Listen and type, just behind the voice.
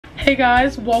Hey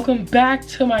guys, welcome back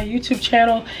to my YouTube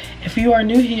channel. If you are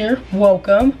new here,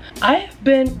 welcome. I have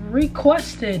been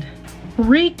requested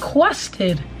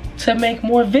to make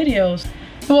more videos.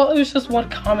 Well, it was just one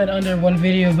comment under one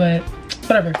video, but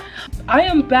whatever. I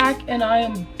am back and I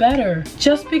am better.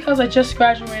 Just because I just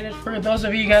graduated, for those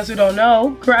of you guys who don't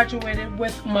know, graduated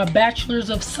with my Bachelor's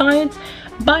of Science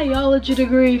Biology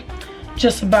degree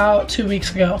just about 2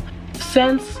 weeks ago.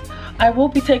 Since I will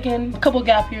be taking a couple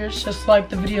gap years, just like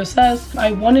the video says,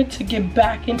 I wanted to get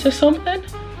back into something,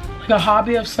 like a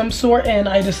hobby of some sort, and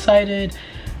I decided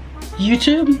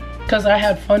YouTube, because I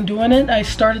had fun doing it. I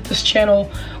started this channel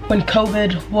when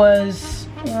COVID was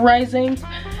rising,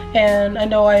 and I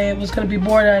know I was going to be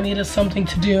bored and I needed something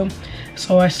to do,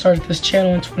 so I started this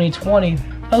channel in 2020.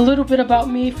 A little bit about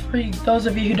me for those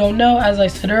of you who don't know. As I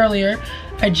said earlier,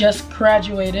 I just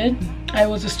graduated. I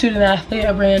was a student athlete.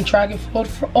 I ran track and field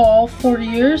for all 4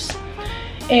 years,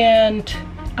 and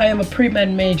I am a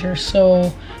pre-med major,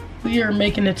 so we are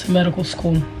making it to medical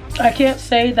school. I can't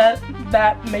say that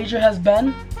that major has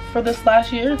been for this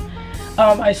last year.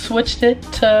 I switched it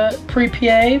to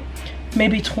pre-PA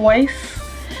maybe twice,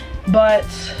 but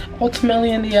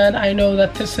ultimately in the end I know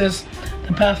that this is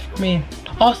the path for me.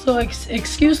 Also,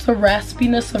 excuse the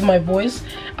raspiness of my voice.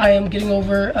 I am getting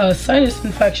over a sinus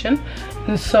infection,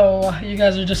 and so you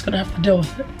guys are just gonna have to deal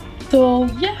with it. So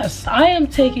yes, I am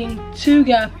taking 2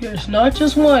 gap years, not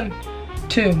just 1,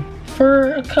 2,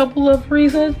 for a couple of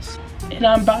reasons, and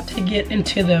I'm about to get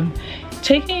into them.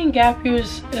 Taking gap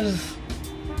years is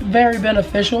very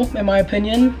beneficial in my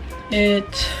opinion.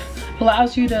 It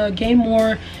allows you to gain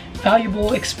more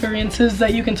valuable experiences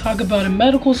that you can talk about in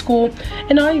medical school,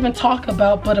 and not even talk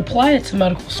about, but apply it to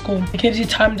medical school. It gives you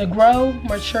time to grow,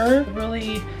 mature,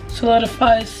 really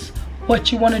solidifies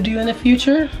what you want to do in the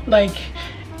future. Like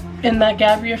in that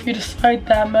gap year, if you decide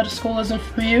that medical school isn't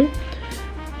for you,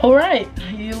 all right,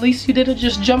 at least you didn't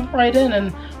just jump right in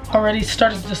and already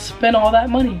started to spend all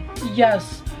that money.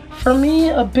 Yes, for me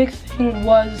a big thing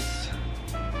was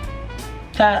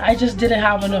that I just didn't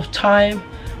have enough time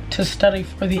to study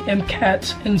for the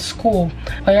MCAT in school.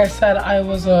 Like I said, I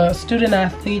was a student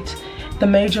athlete. The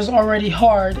major's already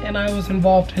hard, and I was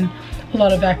involved in a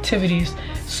lot of activities.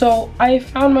 So I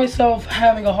found myself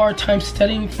having a hard time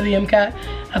studying for the MCAT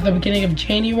at the beginning of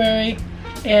January,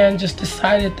 and just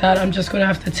decided that I'm just gonna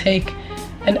have to take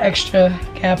an extra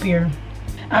gap year.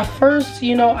 At first,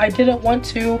 you know, I didn't want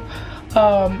to.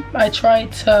 I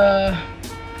tried to,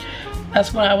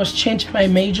 that's when I was changing my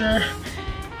major.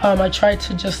 I tried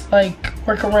to just like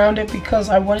work around it because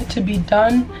I want it to be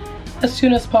done as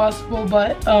soon as possible,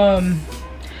 but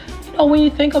you know, when you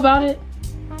think about it,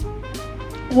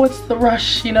 what's the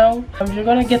rush, you know? You're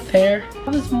gonna get there.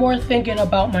 I was more thinking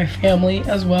about my family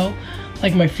as well,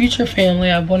 like my future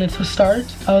family I wanted to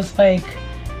start. I was like,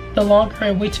 the longer I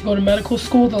wait to go to medical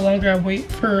school, the longer I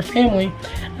wait for a family,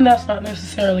 and that's not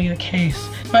necessarily the case.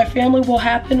 My family will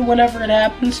happen whenever it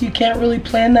happens. You can't really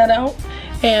plan that out,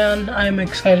 and I'm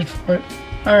excited for it.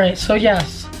 Alright, so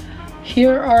yes,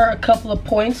 here are a couple of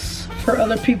points for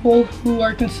other people who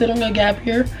are considering a gap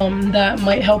year that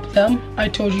might help them. I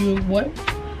told you why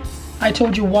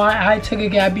I took a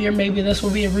gap year. Maybe this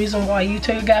will be a reason why you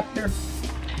took a gap year.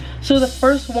 So the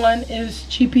first one is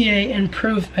GPA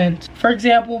improvement. For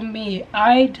example, me,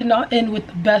 I did not end with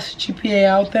the best GPA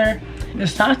out there.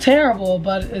 It's not terrible,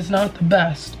 but it's not the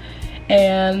best.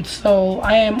 And so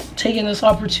I am taking this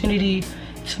opportunity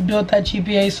to build that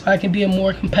GPA so I can be a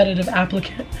more competitive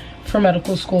applicant for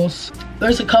medical schools.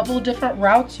 There's a couple of different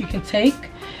routes you can take.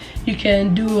 You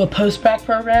can do a post-bac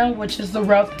program, which is the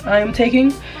route that I am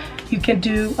taking. You can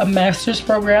do a master's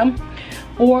program,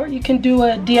 or you can do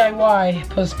a DIY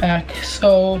post-bac.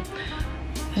 So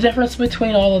the difference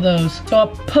between all of those. So a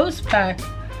post-bac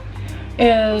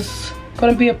is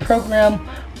going to be a program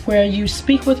where you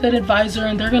speak with an advisor,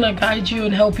 and they're going to guide you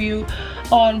and help you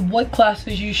on what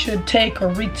classes you should take or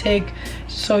retake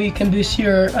so you can boost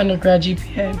your undergrad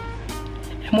GPA.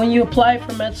 And when you apply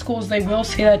for med schools, they will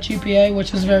see that GPA,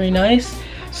 which is very nice.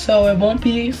 So it won't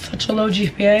be such a low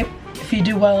GPA if you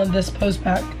do well in this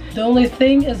post-bac. The only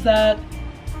thing is that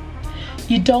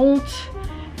you don't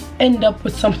end up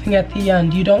with something at the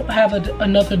end. You don't have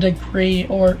another degree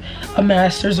or a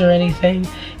master's or anything.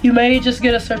 You may just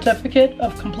get a certificate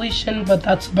of completion, but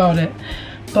that's about it.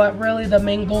 But really the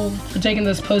main goal for taking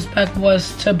this post-bac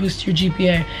was to boost your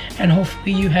GPA, and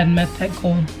hopefully you had met that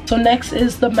goal. So next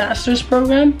is the master's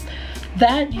program.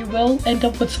 That you will end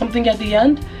up with something at the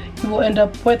end. You will end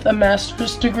up with a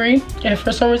master's degree. If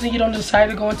for some reason you don't decide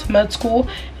to go into med school,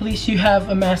 at least you have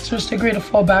a master's degree to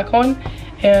fall back on,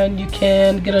 and you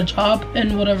can get a job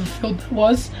in whatever field that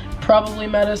was, probably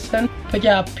medicine. But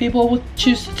yeah, people would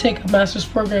choose to take a master's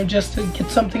program just to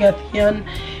get something at the end.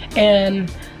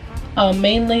 And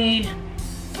mainly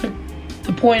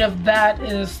the point of that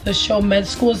is to show med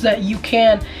schools that you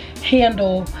can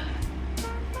handle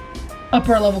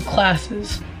upper level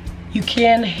classes. You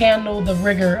can handle the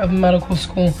rigor of medical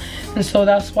school. And so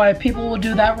that's why people will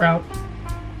do that route.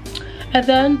 And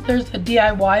then there's the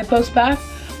DIY post-bac,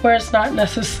 where it's not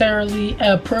necessarily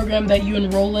a program that you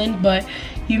enroll in, but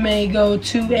you may go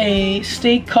to a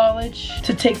state college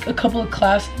to take a couple of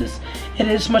classes. It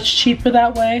is much cheaper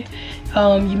that way.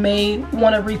 You may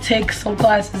want to retake some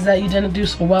classes that you didn't do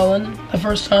so well in the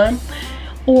first time,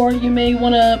 or you may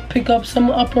want to pick up some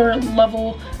upper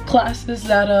level classes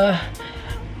that'll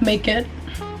make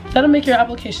your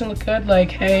application look good.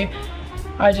 Like, hey,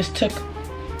 I just took,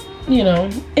 you know,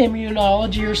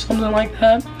 immunology or something like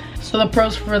that. So the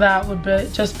pros for that would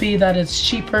just be that it's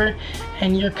cheaper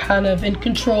and you're kind of in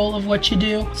control of what you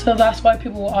do. So that's why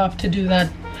people will opt to do that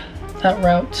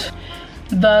route.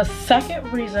 The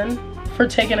second reason for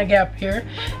taking a gap year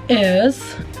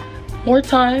is more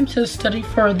time to study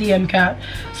for the MCAT.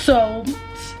 So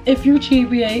if your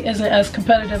GPA isn't as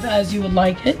competitive as you would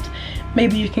like it,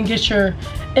 maybe you can get your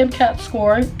MCAT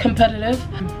score competitive.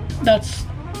 That's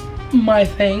my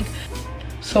thing.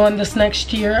 So in this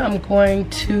next year, I'm going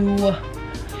to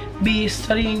be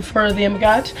studying for the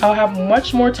MCAT. I'll have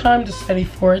much more time to study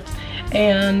for it,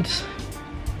 and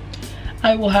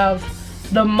I will have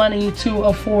the money to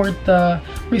afford the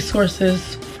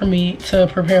resources for me to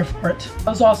prepare for it.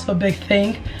 That was also a big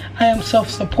thing. I am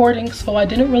self-supporting, so I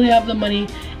didn't really have the money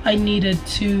I needed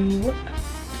to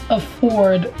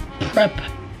afford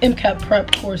MCAT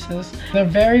prep courses. They're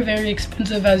very, very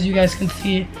expensive, as you guys can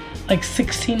see, like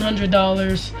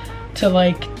 $1,600 to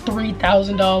like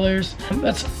 $3,000.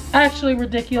 That's actually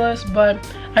ridiculous, but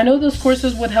I know those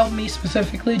courses would help me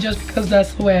specifically just because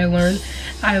that's the way I learn.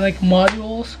 I like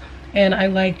modules and I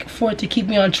like for it to keep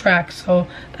me on track, so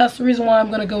that's the reason why I'm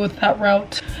gonna go with that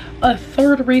route. A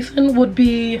third reason would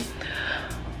be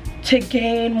to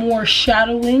gain more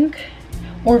shadowing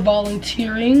or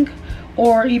volunteering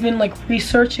or even like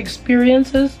research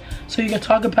experiences so you can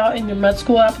talk about in your med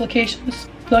school applications.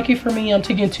 Lucky for me, I'm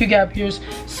taking 2 gap years,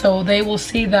 so they will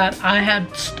see that I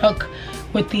had stuck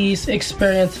with these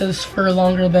experiences for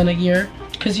longer than a year,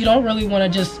 because you don't really want to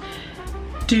just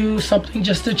do something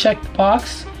just to check the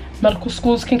box. Medical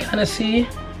schools can kind of see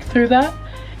through that,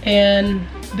 and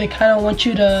they kind of want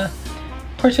you to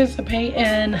participate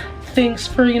in things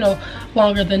for, you know,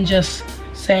 longer than just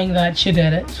saying that you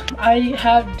did it. I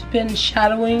have been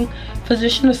shadowing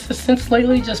physician assistants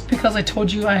lately just because I told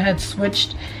you I had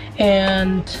switched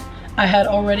and I had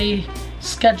already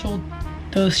scheduled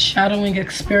those shadowing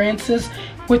experiences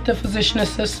with the physician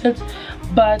assistant,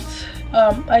 but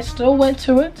I still went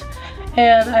to it,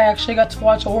 and I actually got to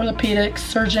watch an orthopedic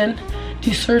surgeon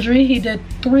do surgery. He did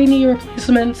 3 knee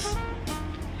replacements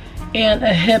and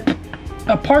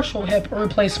a partial hip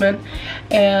replacement,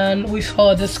 and we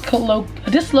saw a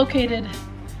dislocated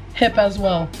hip as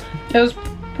well. It was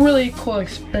really cool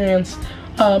experience.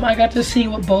 I got to see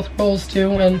what both roles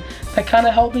do, and that kind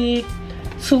of helped me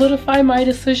solidify my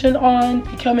decision on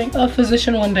becoming a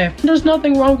physician one day. There's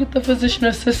nothing wrong with the physician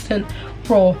assistant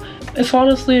role. It's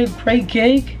honestly a great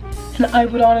gig, and I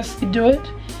would honestly do it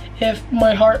if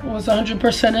my heart was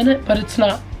 100% in it, but it's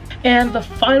not. And the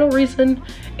final reason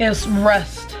is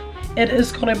rest. It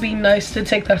is going to be nice to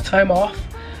take that time off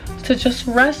to just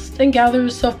rest and gather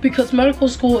yourself, because medical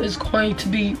school is going to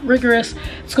be rigorous.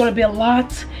 It's going to be a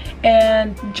lot,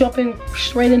 and jumping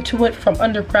straight into it from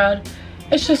undergrad,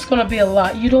 it's just going to be a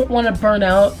lot. You don't want to burn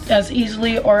out as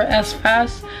easily or as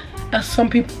fast as some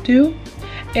people do,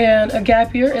 and a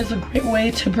gap year is a great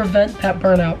way to prevent that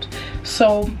burnout.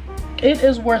 So it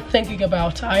is worth thinking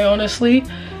about. I honestly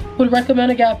would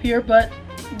recommend a gap year, but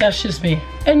that's just me.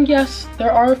 And yes,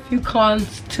 there are a few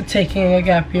cons to taking a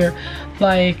gap year.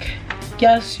 Like,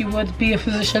 yes, you would be a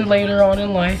physician later on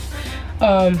in life.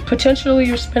 Potentially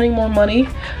you're spending more money,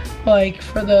 like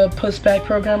for the post-bac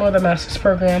program or the master's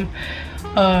program.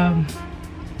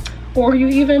 Or you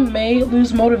even may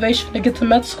lose motivation to get to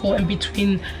med school in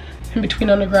between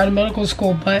undergrad and medical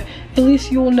school, but at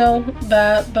least you will know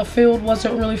that the field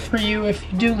wasn't really for you if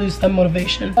you do lose that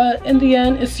motivation. But in the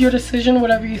end, it's your decision.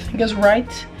 Whatever you think is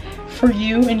right for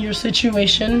you in your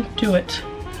situation, do it.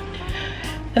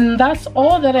 And that's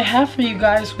all that I have for you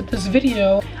guys with this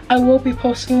video. I will be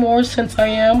posting more since I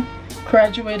am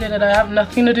graduated and I have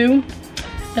nothing to do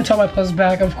until my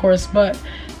post-bac, of course. But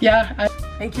yeah,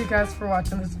 thank you guys for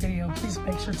watching this video. Please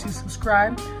make sure to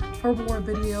subscribe for more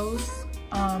videos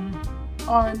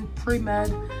on pre-med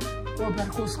or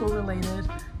medical school related.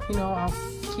 You know, I'll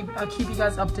I'll keep you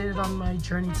guys updated on my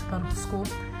journey to medical school.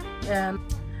 And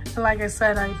like I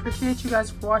said, I appreciate you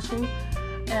guys for watching,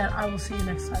 and I will see you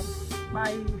next time.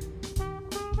 Bye.